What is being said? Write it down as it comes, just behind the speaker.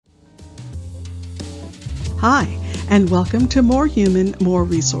Hi, and welcome to More Human, More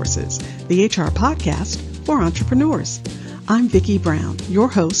Resources, the HR podcast for entrepreneurs. I'm Vicki Brown, your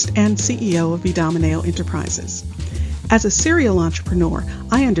host and CEO of Vidamaneo Enterprises. As a serial entrepreneur,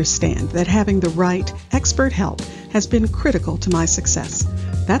 I understand that having the right expert help has been critical to my success.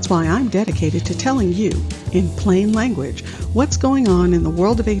 That's why I'm dedicated to telling you, in plain language, what's going on in the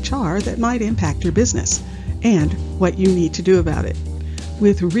world of HR that might impact your business and what you need to do about it,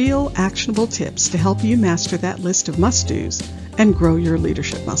 with real actionable tips to help you master that list of must-dos and grow your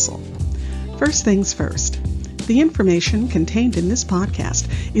leadership muscle. First things first, the information contained in this podcast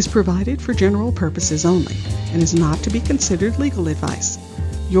is provided for general purposes only and is not to be considered legal advice.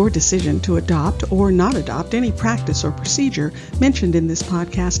 Your decision to adopt or not adopt any practice or procedure mentioned in this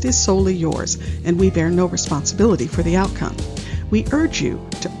podcast is solely yours, and we bear no responsibility for the outcome. We urge you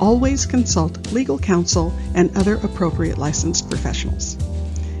to always consult legal counsel and other appropriate licensed professionals.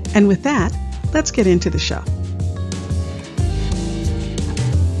 And with that, let's get into the show.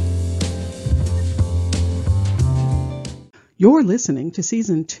 You're listening to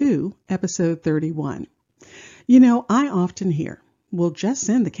Season 2, Episode 31. You know, I often hear, we'll just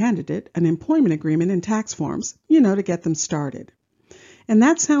send the candidate an employment agreement and tax forms, to get them started. And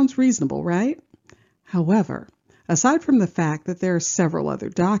that sounds reasonable, right? However, aside from the fact that there are several other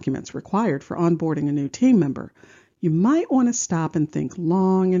documents required for onboarding a new team member, you might want to stop and think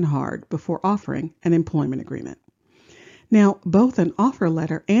long and hard before offering an employment agreement. Now, both an offer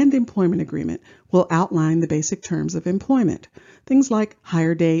letter and employment agreement will outline the basic terms of employment, things like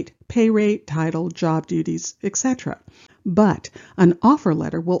hire date, pay rate, title, job duties, etc. But an offer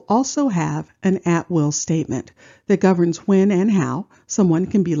letter will also have an at-will statement that governs when and how someone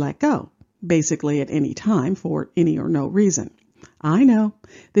can be let go, basically at any time for any or no reason. I know,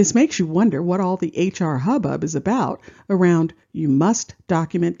 this makes you wonder what all the HR hubbub is about around you must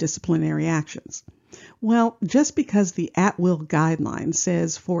document disciplinary actions. Well, just because the at-will guideline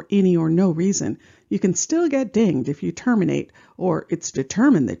says for any or no reason, you can still get dinged if you terminate, or it's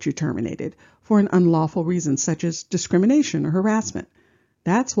determined that you terminated, for an unlawful reason such as discrimination or harassment.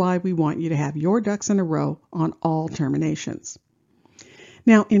 That's why we want you to have your ducks in a row on all terminations.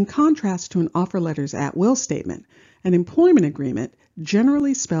 Now, in contrast to an offer letter's at-will statement, an employment agreement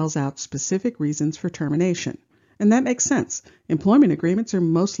generally spells out specific reasons for termination. And that makes sense. Employment agreements are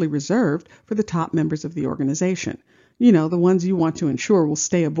mostly reserved for the top members of the organization. The ones you want to ensure will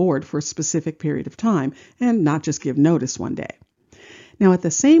stay aboard for a specific period of time and not just give notice one day. Now, at the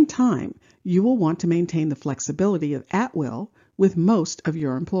same time, you will want to maintain the flexibility of at-will with most of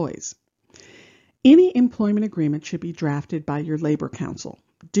your employees. Any employment agreement should be drafted by your labor counsel.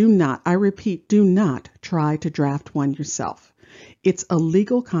 Do not, I repeat, do not try to draft one yourself. It's a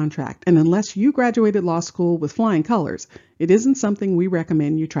legal contract, and unless you graduated law school with flying colors, it isn't something we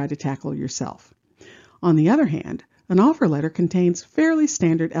recommend you try to tackle yourself. On the other hand, an offer letter contains fairly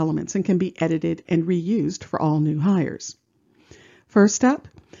standard elements and can be edited and reused for all new hires. First up,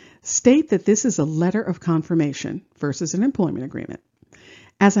 state that this is a letter of confirmation versus an employment agreement.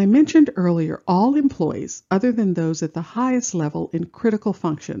 As I mentioned earlier, all employees, other than those at the highest level in critical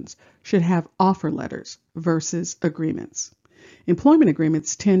functions, should have offer letters versus agreements. Employment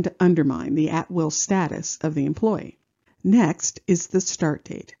agreements tend to undermine the at-will status of the employee. Next is the start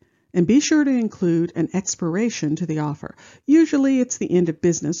date, and be sure to include an expiration to the offer. Usually it's the end of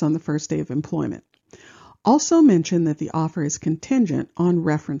business on the first day of employment. Also mention that the offer is contingent on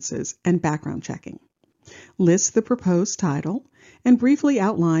references and background checking. List the proposed title and briefly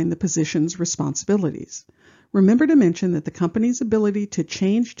outline the position's responsibilities. Remember to mention that the company's ability to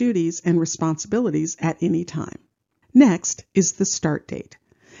change duties and responsibilities at any time. Next is the start date,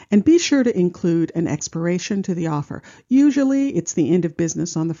 and be sure to include an expiration to the offer. Usually it's the end of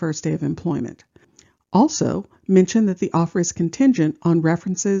business on the first day of employment. Also, mention that the offer is contingent on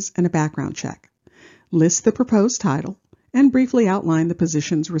references and a background check. List the proposed title and briefly outline the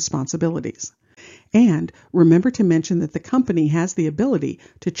position's responsibilities. And remember to mention that the company has the ability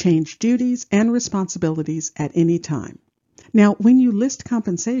to change duties and responsibilities at any time. Now, when you list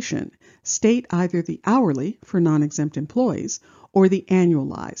compensation, state either the hourly for non-exempt employees or the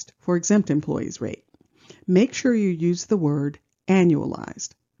annualized for exempt employees rate. Make sure you use the word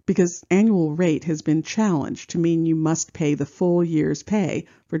annualized, because annual rate has been challenged to mean you must pay the full year's pay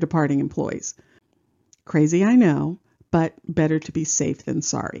for departing employees. Crazy, I know, but better to be safe than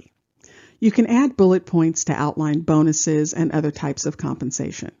sorry. You can add bullet points to outline bonuses and other types of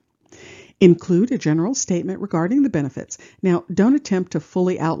compensation. Include a general statement regarding the benefits. Now, don't attempt to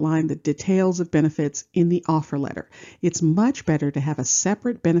fully outline the details of benefits in the offer letter. It's much better to have a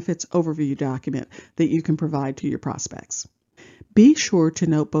separate benefits overview document that you can provide to your prospects. Be sure to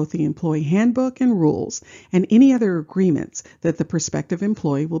note both the employee handbook and rules and any other agreements that the prospective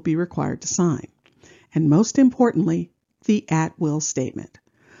employee will be required to sign. And most importantly, the at-will statement.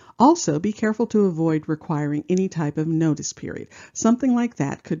 Also, be careful to avoid requiring any type of notice period. Something like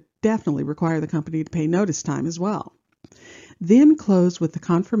that could definitely require the company to pay notice time as well. Then close with the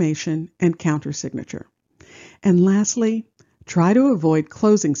confirmation and countersignature. And lastly, try to avoid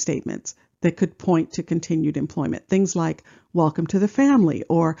closing statements that could point to continued employment. Things like, welcome to the family,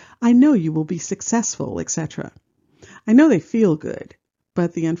 or I know you will be successful, etc. I know they feel good,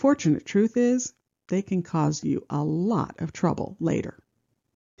 but the unfortunate truth is they can cause you a lot of trouble later.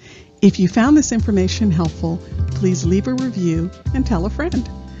 If you found this information helpful, please leave a review and tell a friend.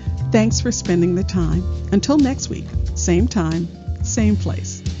 Thanks for spending the time. Until next week, same time, same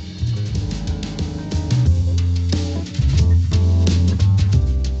place.